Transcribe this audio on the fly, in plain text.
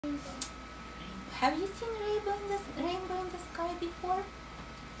Have you seen rainbow in the sky before?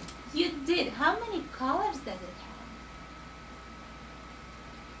 You did. How many colors does it have?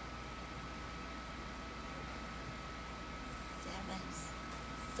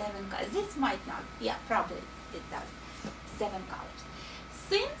 7 colors. This might not. Yeah, probably it does. 7 colors.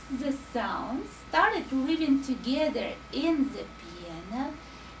 Since the sounds started living together in the piano,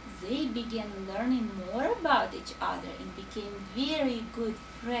 they began learning more about each other and became very good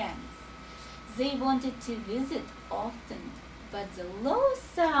friends. They wanted to visit often, but the low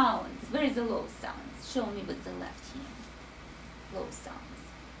sounds, where is the low sounds? Show me with the left hand. Low sounds.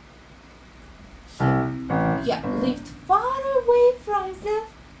 Here. Yeah, lived far away from the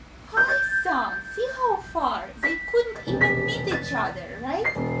high sounds. See how far? They couldn't even meet each other,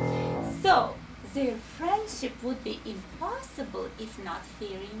 right? So, their friendship would be impossible if not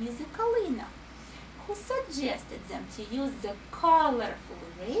very musical enough. Who suggested them to use the colorful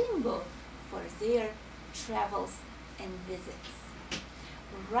rainbow for their travels and visits.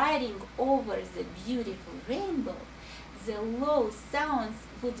 Riding over the beautiful rainbow, the low sounds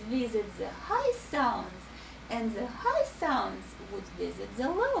would visit the high sounds, and the high sounds would visit the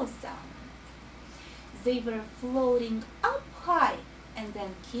low sounds. They were floating up high and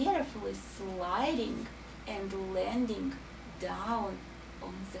then carefully sliding and landing down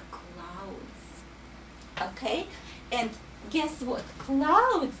on the clouds. Okay? And guess what?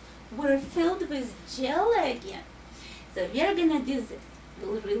 Clouds were filled with jelly again. So we are gonna do this.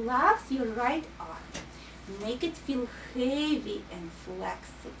 We'll relax your right arm. Make it feel heavy and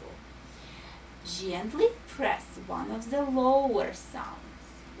flexible. Gently press one of the lower sounds,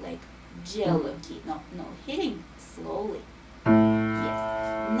 like jello key. No hitting. Slowly. Yes.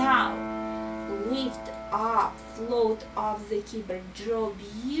 Now lift up, float off the keyboard, draw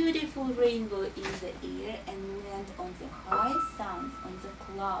beautiful rainbow in the air and land on the high sounds on the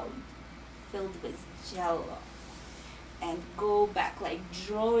cloud filled with jello. And go back like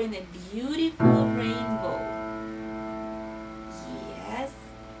drawing a beautiful rainbow. Yes.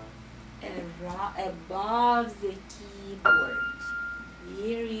 Above the keyboard.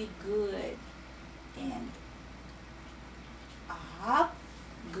 Very good. And up.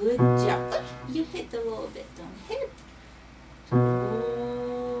 Good job. You hit a little bit. Don't hit.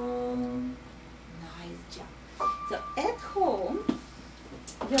 Nice job. So at home,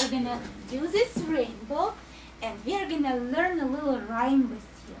 we're gonna do this rainbow and we're gonna learn a little rhyme with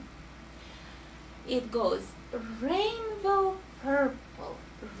you. It goes rainbow purple,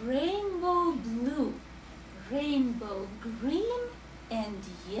 rainbow blue, rainbow green and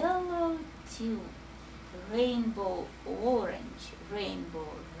yellow too. Rainbow orange, rainbow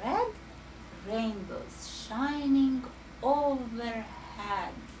red, rainbows shining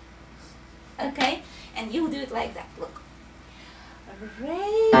overhead. Okay? And you'll do it like that. Look.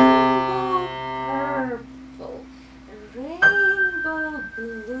 Rainbow purple, rainbow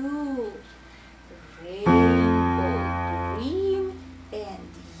blue, rainbow green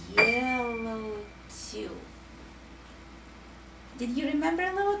and yellow too. Did you remember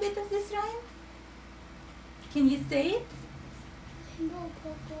a little bit of this rhyme? Can you say it? Rainbow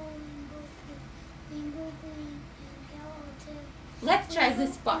purple, rainbow blue, rainbow green, and yellow too. Let's try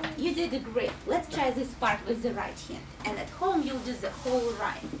this part. You did it great. Let's try this part with the right hand. And at home you'll do the whole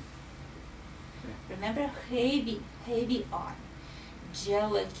rhyme. Remember, heavy arm.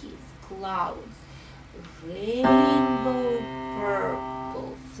 Jelly keys, clouds. Rainbow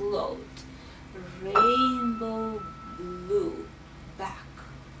purple, float. Rainbow blue, back.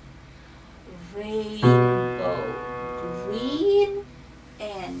 Rainbow green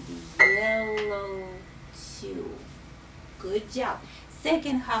and yellow too. Good job.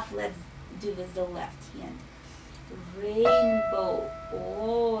 Second half, let's do with the left hand. Rainbow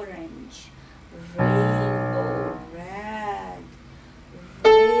orange, rainbow red,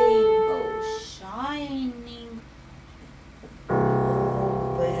 rainbow shining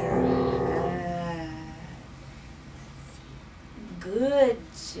overhead. Good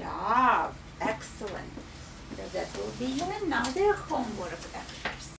job. Excellent. So that will be another homework exercise.